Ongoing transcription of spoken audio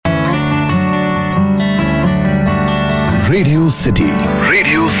Radio city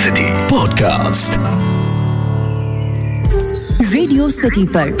podcast. Radio city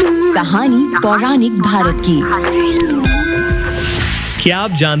पर कहानी पौराणिक भारत की। क्या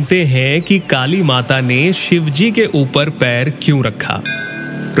आप जानते हैं कि काली माता ने शिवजी के ऊपर पैर क्यों रखा?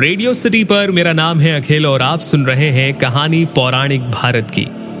 रेडियो सिटी पर मेरा नाम है अखिल और आप सुन रहे हैं कहानी पौराणिक भारत की,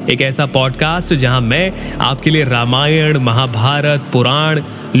 एक ऐसा पॉडकास्ट जहां मैं आपके लिए रामायण, महाभारत, पुराण,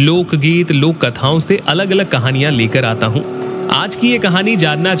 लोकगीत, लोक कथाओं से अलग अलग कहानियां लेकर आता हूं। आज की ये कहानी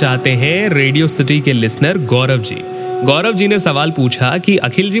जानना चाहते हैं रेडियो सिटी के लिसनर गौरव जी। गौरव जी ने सवाल पूछा कि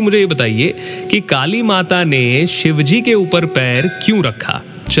अखिल जी मुझे ये बताइए कि काली माता ने शिवजी के ऊपर पैर क्यों रखा।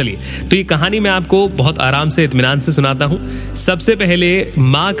 चलिए, तो ये कहानी मैं आपको बहुत आराम से इत्मीनान से सुनाता हूँ। सबसे पहले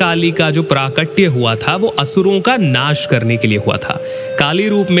माँ काली का जो प्राकट्य हुआ था वो असुरों का नाश करने के लिए हुआ था। काली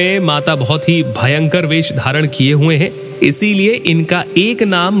रूप में माता बहुत ही भयंकर वेश धारण किए हुए हैं, इसीलिए इनका एक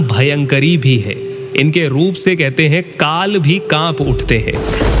नाम भयंकरी भी है। इनके रूप से कहते हैं काल भी कांप उठते हैं।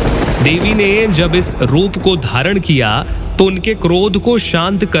 देवी ने जब इस रूप को धारण किया तो उनके क्रोध को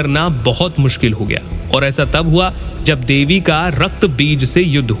शांत करना बहुत मुश्किल हो गया, और ऐसा तब हुआ जब देवी का रक्त बीज से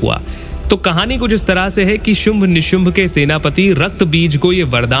युद्ध हुआ। तो कहानी कुछ इस तरह से है कि शुंभ निशुंभ के सेनापति रक्त बीज को यह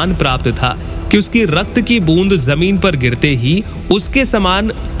वरदान प्राप्त था कि उसकी रक्त की बूंद जमीन पर गिरते ही उसके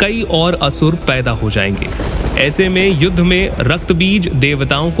समान कई और असुर पैदा हो जाएंगे। ऐसे में युद्ध में रक्त बीज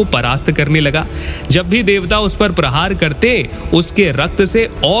देवताओं को परास्त करने लगा। जब भी देवता उस पर प्रहार करते, उसके रक्त से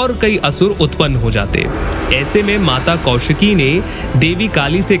और कई असुर उत्पन्न हो जाते। ऐसे में माता कौशिकी ने देवी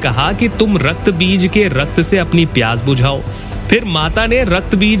काली से कहा कि तुम रक्त बीज के रक्त से अपनी प्यास बुझाओ। फिर माता ने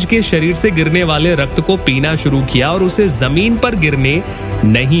रक्त बीज के शरीर से गिरने वाले रक्त को पीना शुरू किया और उसे जमीन पर गिरने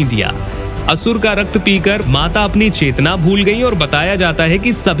नहीं दिया। असुर का रक्त पीकर माता अपनी चेतना भूल गई और बताया जाता है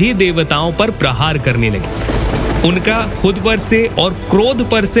कि सभी देवताओं पर प्रहार करने लगी। उनका खुद पर से और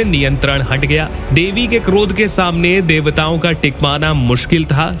क्रोध पर से नियंत्रण हट गया। देवी के क्रोध के सामने देवताओं का टिक पाना मुश्किल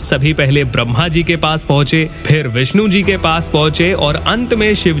था। सभी पहले ब्रह्मा जी के पास पहुंचे, फिर विष्णु जी के पास पहुंचे और अंत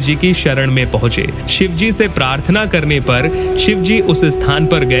में शिव जी की शरण में पहुंचे। शिव जी से प्रार्थना करने पर शिव जी उस स्थान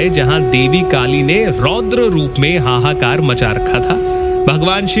पर गए जहां देवी काली ने रौद्र रूप में हाहाकार मचा रखा था।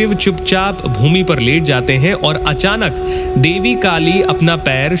 भगवान शिव चुपचाप भूमि पर लेट जाते हैं और अचानक देवी काली अपना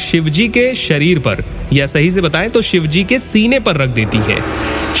पैर शिवजी के शरीर पर, या सही से बताएं तो शिवजी के सीने पर रख देती है।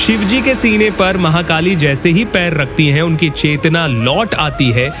 शिवजी के सीने पर महाकाली जैसे ही पैर रखती हैं, उनकी चेतना लौट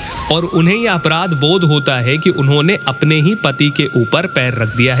आती है और उन्हें यह अपराध बोध होता है कि उन्होंने अपने ही पति के ऊपर पैर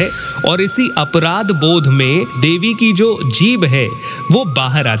रख दिया है, और इसी अपराध बोध में देवी की जो जीभ है वो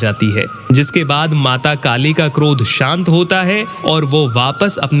बाहर आ जाती है, जिसके बाद माता काली का क्रोध शांत होता है और वो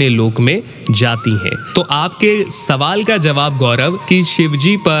वापस अपने लोक में जाती हैं। तो आपके सवाल का जवाब गौरव कि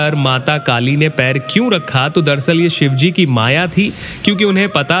शिवजी पर माता काली ने पैर क्यों रखा, तो दरअसल ये शिवजी की माया थी, क्योंकि उन्हें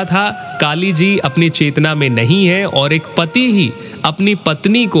पता था काली जी अपनी चेतना में नहीं है और एक पति ही अपनी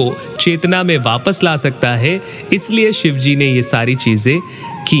पत्नी को चेतना में वापस ला सकता है, इसलिए शिवजी ने ये सारी चीजें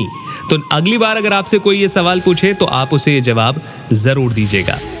की। तो अगली बार अगर आपसे कोई ये सवाल पूछे तो आप उसे ये जवाब जरूर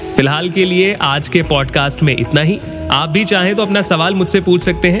दीजिएगा। फिलहाल के लिए आज के पॉडकास्ट में इतना ही। आप भी चाहें तो अपना सवाल मुझसे पूछ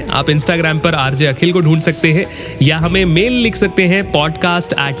सकते हैं। आप इंस्टाग्राम पर आरजे अखिल को ढूंढ सकते हैं या हमें मेल लिख सकते हैं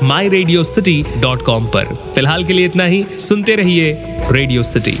podcast@myradiocity.com पर। फिलहाल के लिए इतना ही। सुनते रहिए रेडियो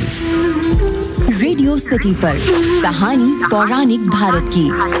सिटी। रेडियो सिटी पर कहानी पौराणिक भारत की।